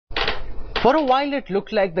For a while it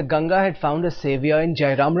looked like the Ganga had found a saviour in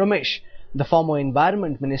Jairam Ramesh. The former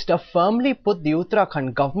Environment Minister firmly put the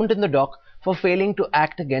Uttarakhand government in the dock for failing to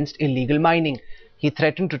act against illegal mining. He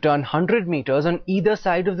threatened to turn 100 meters on either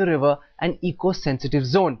side of the river an eco-sensitive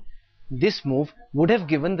zone. This move would have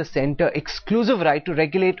given the centre exclusive right to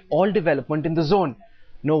regulate all development in the zone.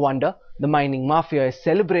 No wonder the mining mafia is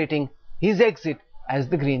celebrating his exit as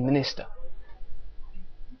the Green Minister.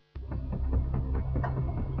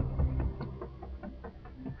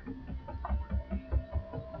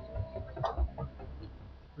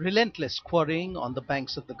 Relentless quarrying on the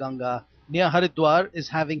banks of the Ganga near Haridwar is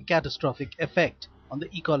having catastrophic effect on the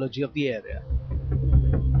ecology of the area.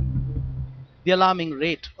 The alarming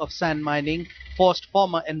rate of sand mining forced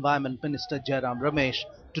former Environment Minister Jairam Ramesh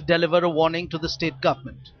to deliver a warning to the state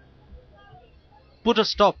government. Put a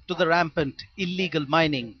stop to the rampant illegal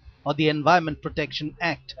mining or the Environment Protection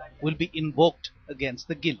Act will be invoked against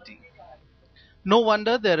the guilty. No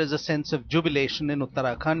wonder there is a sense of jubilation in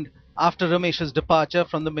Uttarakhand after Ramesh's departure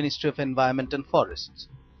from the Ministry of Environment and Forests.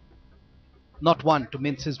 Not one to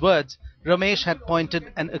mince his words, Ramesh had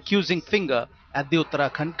pointed an accusing finger at the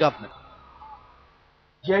Uttarakhand government.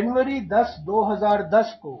 जनवरी 10,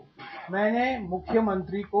 2010 को मैंने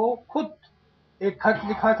मुख्यमंत्री को खुद एक खत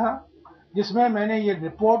लिखा था जिसमें मैंने ये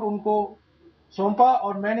रिपोर्ट उनको सौंपा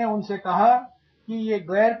और मैंने उनसे कहा कि ये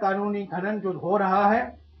गैर कानूनी खनन जो हो रहा है,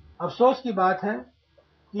 अफसोस की बात है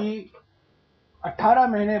कि 18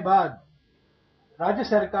 महीने बाद राज्य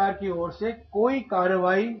सरकार की ओर से कोई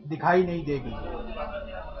कार्रवाई दिखाई नहीं देगी.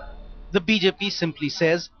 The BJP simply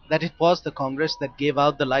says that it was the Congress that gave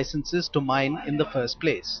out the licenses to mine in the first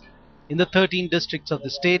place. In the 13 districts of the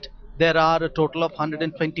state, there are a total of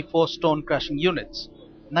 124 stone crushing units,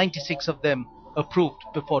 96 of them approved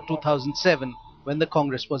before 2007 when the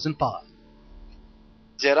Congress was in power.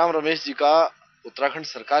 Jairam Ramesh ji का उत्तराखंड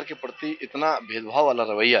सरकार के प्रति इतना भेदभाव वाला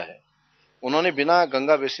रवैया है. उन्होंने बिना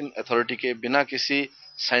गंगा बेसिन अथॉरिटी के, बिना किसी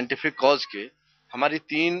साइंटिफिक कॉज के हमारी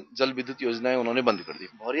 3 जल विद्युत योजनाएं उन्होंने बंद कर दी.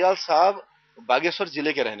 भोरियाल साहब बागेश्वर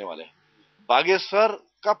जिले के रहने वाले हैं. बागेश्वर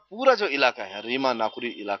का पूरा जो इलाका है, रीमा नाकुरी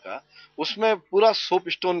इलाका, उसमें पूरा सोप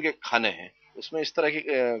स्टोन के खाने हैं. उसमें इस तरह की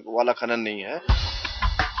वाला खनन नहीं है.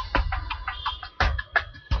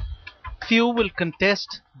 Few will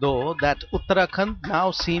contest, though, that Uttarakhand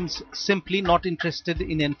now seems simply not interested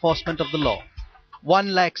in enforcement of the law.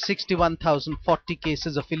 1,61,040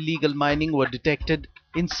 cases of illegal mining were detected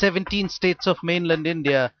in 17 states of mainland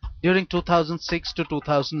India during 2006 to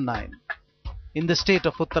 2009. In the state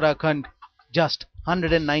of Uttarakhand, just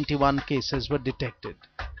 191 cases were detected.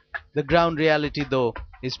 The ground reality, though,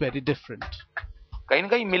 is very different. कहीं न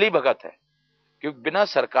कहीं मिली भगत है, क्योंकि बिना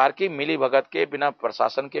सरकार की मिली भगत के, बिना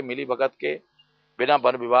प्रशासन के मिली भगत के, बिना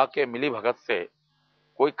वन विभाग के मिली भगत से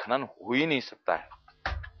कोई खनन हो ही नहीं सकता है.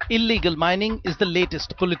 Illegal mining is the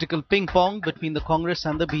latest political ping-pong between the Congress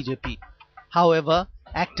and the BJP. However,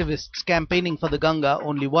 activists campaigning for the Ganga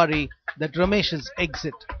only worry that Ramesh's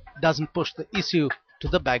exit doesn't push the issue to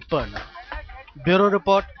the back burner. Bureau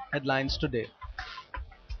Report, Headlines Today.